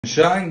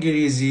انشاء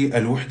انجليزي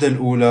الوحدة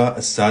الاولى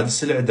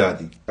السادس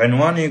الاعدادي.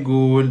 عنوانه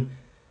يقول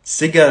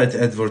cigarette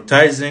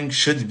advertising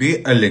should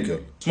be illegal.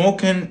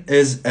 Smoking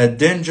is a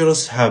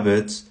dangerous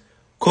habit,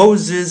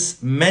 causes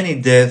many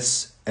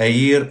deaths a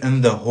year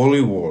in the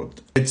whole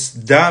world. It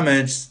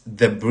damages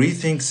the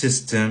breathing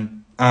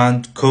system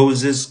and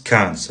causes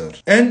cancer.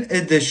 In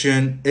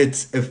addition, it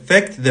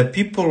affects the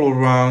people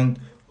around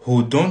who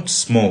don't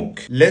smoke.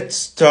 Let's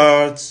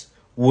start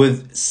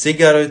with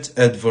cigarette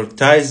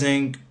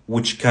advertising,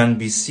 which can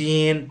be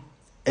seen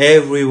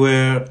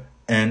everywhere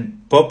in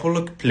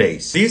public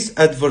place. These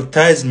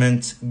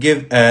advertisements give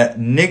a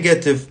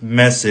negative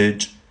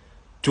message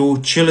to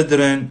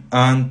children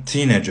and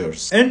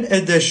teenagers. In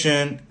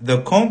addition, the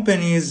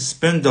companies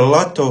spend a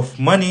lot of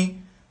money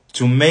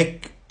to make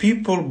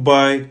people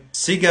buy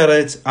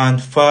cigarettes and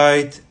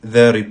fight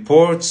the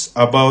reports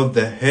about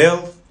the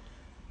health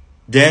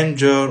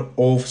danger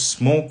of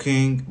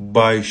smoking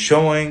by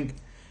showing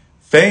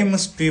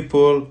famous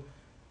people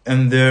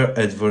in their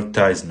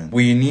advertisement.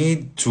 We need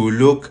to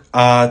look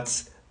at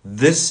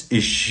this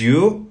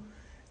issue.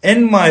 In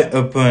my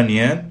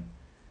opinion,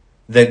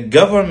 the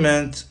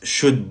government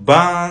should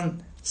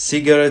ban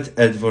cigarette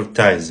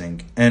advertising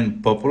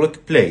in public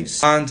place.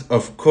 And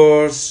of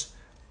course,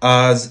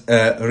 as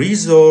a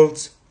result,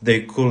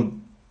 they could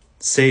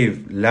save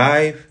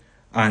life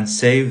and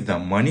save the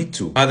money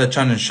too. هذا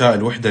كان انشاء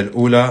الوحدة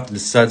الاولى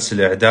للسادس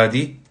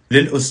الاعدادي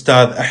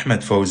للاستاذ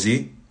احمد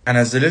فوزي.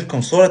 انزل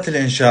لكم صورة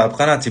الانشاء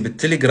بقناتي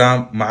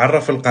بالتلكرام،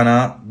 معرف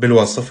القناة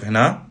بالوصف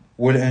هنا.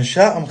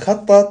 والانشاء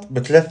مخطط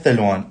ب3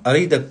 الوان،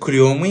 اريدك كل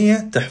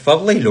يومية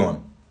تحفظ لي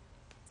لون،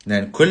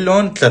 لان كل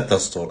لون 3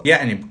 اسطر،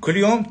 يعني بكل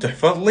يوم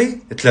تحفظ لي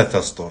 3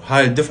 اسطر.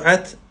 هاي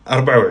دفعة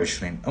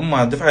 24،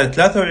 اما دفعة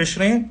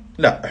 23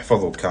 لا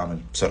احفظوا كامل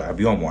بسرعة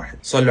بيوم واحد.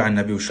 صلوا على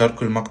النبي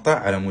وشاركوا المقطع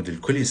على مود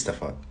الكل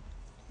يستفاد.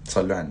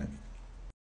 صلوا على النبي.